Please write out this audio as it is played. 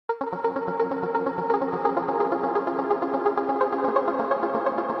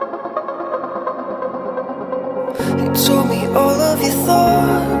told me all of your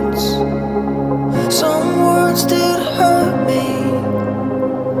thoughts. Some words did hurt me.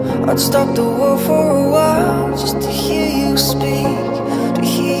 I'd stop the world for a while just to hear you speak, to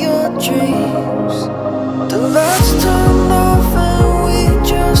hear your dreams. The lights turned off and we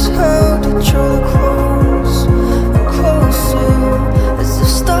just held each other close.